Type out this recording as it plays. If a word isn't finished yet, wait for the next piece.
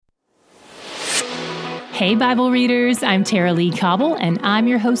Hey, Bible readers, I'm Tara Lee Cobble, and I'm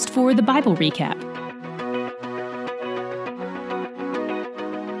your host for the Bible Recap.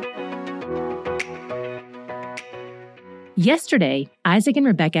 Yesterday, Isaac and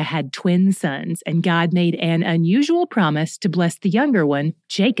Rebekah had twin sons, and God made an unusual promise to bless the younger one,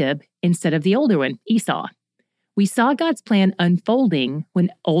 Jacob, instead of the older one, Esau. We saw God's plan unfolding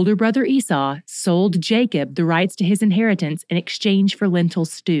when older brother Esau sold Jacob the rights to his inheritance in exchange for lentil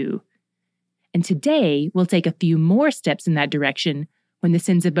stew. And today, we'll take a few more steps in that direction when the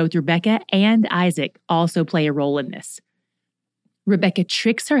sins of both Rebekah and Isaac also play a role in this. Rebekah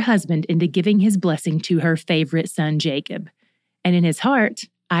tricks her husband into giving his blessing to her favorite son, Jacob. And in his heart,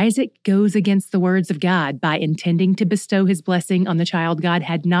 Isaac goes against the words of God by intending to bestow his blessing on the child God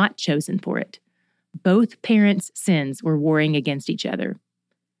had not chosen for it. Both parents' sins were warring against each other.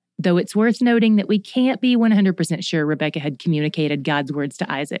 Though it's worth noting that we can't be 100% sure Rebekah had communicated God's words to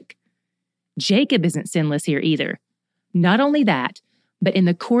Isaac. Jacob isn't sinless here either. Not only that, but in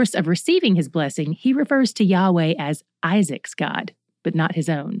the course of receiving his blessing, he refers to Yahweh as Isaac's God, but not his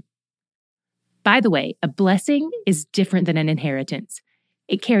own. By the way, a blessing is different than an inheritance.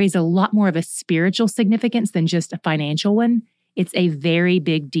 It carries a lot more of a spiritual significance than just a financial one. It's a very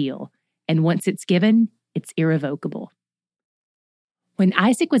big deal, and once it's given, it's irrevocable. When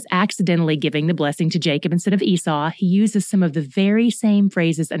Isaac was accidentally giving the blessing to Jacob instead of Esau, he uses some of the very same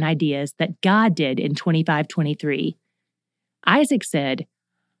phrases and ideas that God did in 25:23. Isaac said,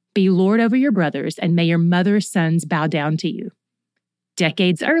 "Be Lord over your brothers, and may your mother's sons bow down to you."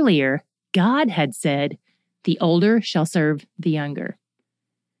 Decades earlier, God had said, "The older shall serve the younger."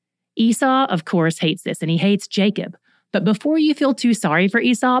 Esau, of course, hates this, and he hates Jacob. But before you feel too sorry for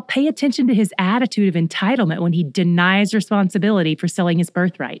Esau, pay attention to his attitude of entitlement when he denies responsibility for selling his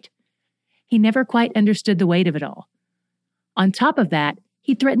birthright. He never quite understood the weight of it all. On top of that,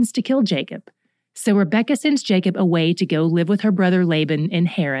 he threatens to kill Jacob. So Rebekah sends Jacob away to go live with her brother Laban in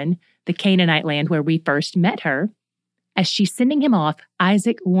Haran, the Canaanite land where we first met her. As she's sending him off,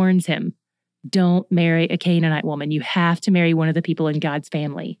 Isaac warns him, "Don't marry a Canaanite woman. You have to marry one of the people in God's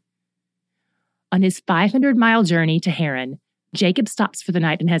family." On his 500-mile journey to Haran, Jacob stops for the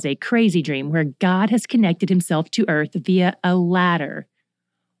night and has a crazy dream where God has connected himself to earth via a ladder.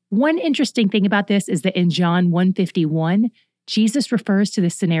 One interesting thing about this is that in John 1:51, Jesus refers to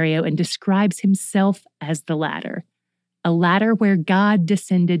this scenario and describes himself as the ladder, a ladder where God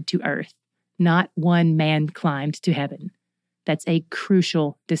descended to earth, not one man climbed to heaven. That's a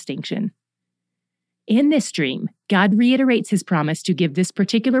crucial distinction. In this dream, God reiterates his promise to give this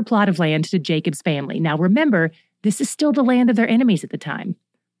particular plot of land to Jacob's family. Now remember, this is still the land of their enemies at the time.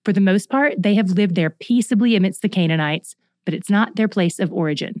 For the most part, they have lived there peaceably amidst the Canaanites, but it's not their place of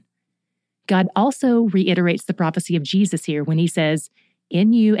origin. God also reiterates the prophecy of Jesus here when he says,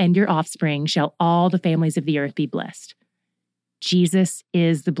 "In you and your offspring shall all the families of the earth be blessed." Jesus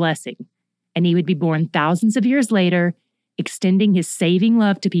is the blessing, and he would be born thousands of years later, extending his saving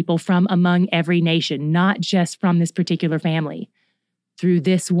love to people from among every nation, not just from this particular family. Through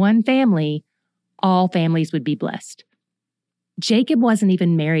this one family, all families would be blessed. Jacob wasn't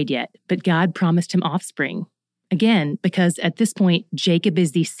even married yet, but God promised him offspring. Again, because at this point, Jacob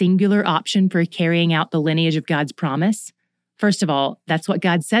is the singular option for carrying out the lineage of God's promise. First of all, that's what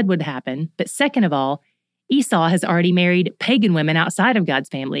God said would happen. But second of all, Esau has already married pagan women outside of God's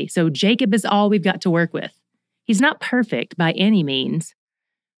family, so Jacob is all we've got to work with. He's not perfect by any means.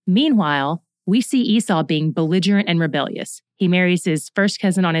 Meanwhile, we see Esau being belligerent and rebellious. He marries his first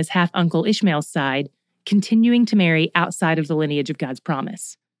cousin on his half-uncle Ishmael's side, continuing to marry outside of the lineage of God's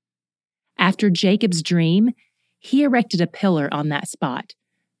promise. After Jacob's dream, he erected a pillar on that spot.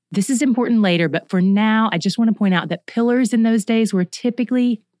 This is important later, but for now, I just want to point out that pillars in those days were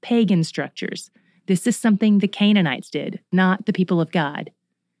typically pagan structures. This is something the Canaanites did, not the people of God.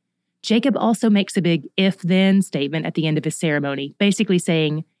 Jacob also makes a big if-then statement at the end of his ceremony, basically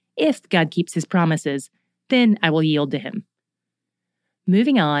saying, if God keeps his promises, then I will yield to him.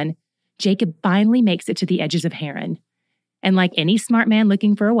 Moving on, Jacob finally makes it to the edges of Haran. And like any smart man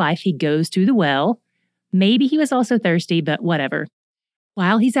looking for a wife, he goes to the well. Maybe he was also thirsty, but whatever.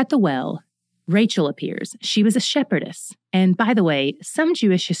 While he's at the well, Rachel appears. She was a shepherdess. And by the way, some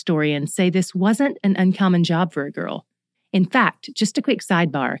Jewish historians say this wasn't an uncommon job for a girl. In fact, just a quick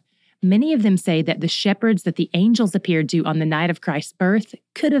sidebar, many of them say that the shepherds that the angels appeared to on the night of Christ's birth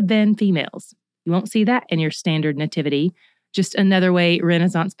could have been females. You won't see that in your standard nativity, just another way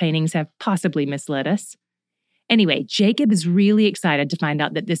Renaissance paintings have possibly misled us. Anyway, Jacob is really excited to find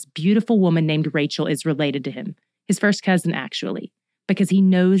out that this beautiful woman named Rachel is related to him, his first cousin actually, because he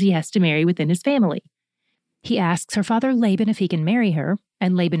knows he has to marry within his family. He asks her father Laban if he can marry her,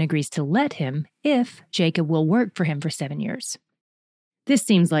 and Laban agrees to let him if Jacob will work for him for 7 years. This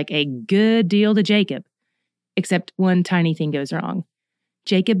seems like a good deal to Jacob, except one tiny thing goes wrong.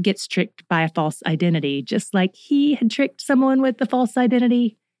 Jacob gets tricked by a false identity, just like he had tricked someone with the false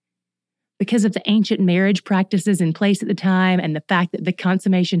identity. Because of the ancient marriage practices in place at the time and the fact that the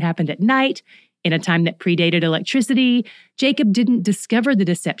consummation happened at night, in a time that predated electricity, Jacob didn't discover the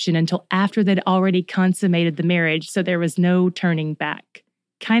deception until after they'd already consummated the marriage, so there was no turning back,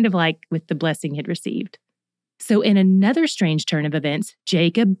 kind of like with the blessing he'd received. So in another strange turn of events,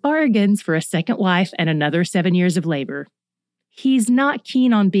 Jacob bargains for a second wife and another 7 years of labor. He's not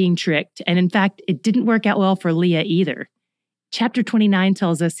keen on being tricked, and in fact, it didn't work out well for Leah either. Chapter 29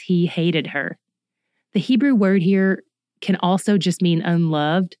 tells us he hated her. The Hebrew word here can also just mean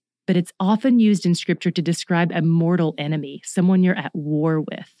unloved, but it's often used in Scripture to describe a mortal enemy, someone you're at war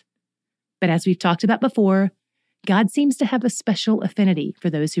with. But as we've talked about before, God seems to have a special affinity for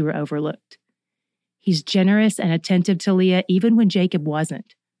those who are overlooked. He's generous and attentive to Leah even when Jacob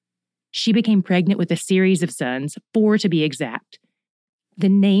wasn't. She became pregnant with a series of sons, 4 to be exact. The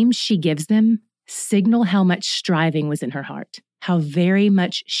names she gives them signal how much striving was in her heart, how very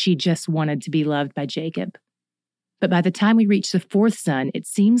much she just wanted to be loved by Jacob. But by the time we reach the 4th son, it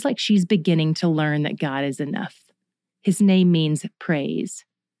seems like she's beginning to learn that God is enough. His name means praise.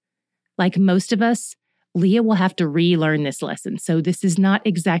 Like most of us, Leah will have to relearn this lesson, so this is not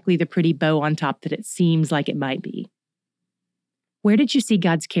exactly the pretty bow on top that it seems like it might be. Where did you see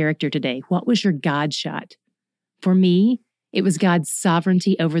God's character today? What was your God shot? For me, it was God's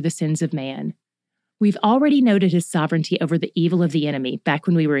sovereignty over the sins of man. We've already noted his sovereignty over the evil of the enemy back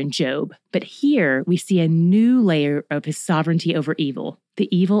when we were in Job, but here we see a new layer of his sovereignty over evil, the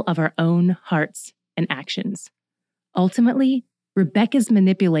evil of our own hearts and actions. Ultimately, Rebekah's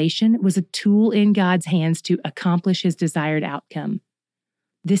manipulation was a tool in God's hands to accomplish his desired outcome.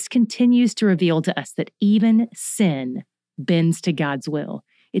 This continues to reveal to us that even sin bends to God's will.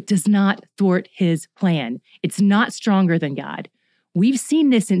 It does not thwart his plan. It's not stronger than God. We've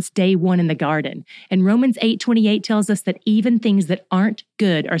seen this since day one in the garden, and Romans 8:28 tells us that even things that aren't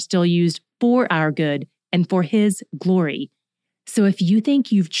good are still used for our good and for his glory. So if you think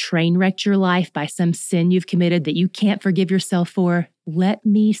you've train-wrecked your life by some sin you've committed that you can't forgive yourself for, let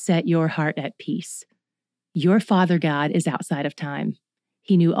me set your heart at peace. Your Father God is outside of time.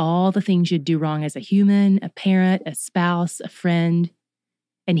 He knew all the things you'd do wrong as a human, a parent, a spouse, a friend,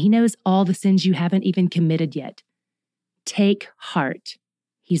 and he knows all the sins you haven't even committed yet. Take heart.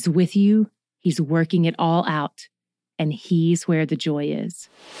 He's with you. He's working it all out. And he's where the joy is.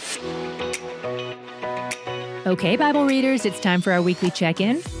 Okay, Bible readers, it's time for our weekly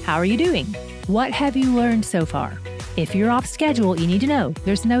check-in. How are you doing? What have you learned so far? If you're off schedule, you need to know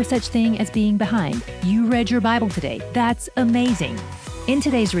there's no such thing as being behind. You read your Bible today. That's amazing. In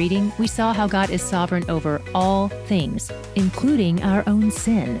today's reading, we saw how God is sovereign over all things, including our own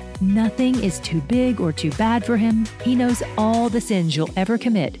sin. Nothing is too big or too bad for him. He knows all the sins you'll ever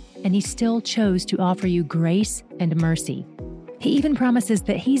commit, and he still chose to offer you grace and mercy. He even promises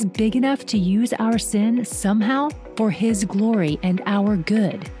that he's big enough to use our sin somehow for his glory and our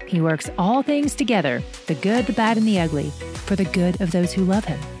good. He works all things together, the good, the bad, and the ugly, for the good of those who love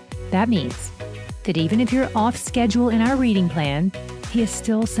him. That means that even if you're off schedule in our reading plan, he is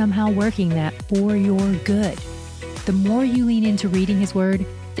still somehow working that for your good. The more you lean into reading his word,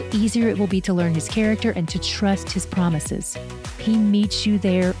 the easier it will be to learn his character and to trust his promises. He meets you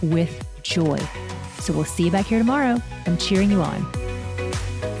there with joy. So we'll see you back here tomorrow. I'm cheering you on.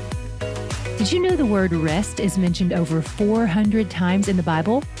 Did you know the word rest is mentioned over 400 times in the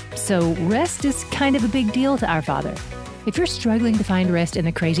Bible? So rest is kind of a big deal to our Father. If you're struggling to find rest in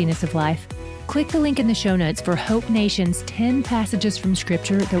the craziness of life, click the link in the show notes for Hope Nation's 10 passages from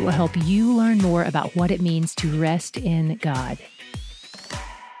Scripture that will help you learn more about what it means to rest in God.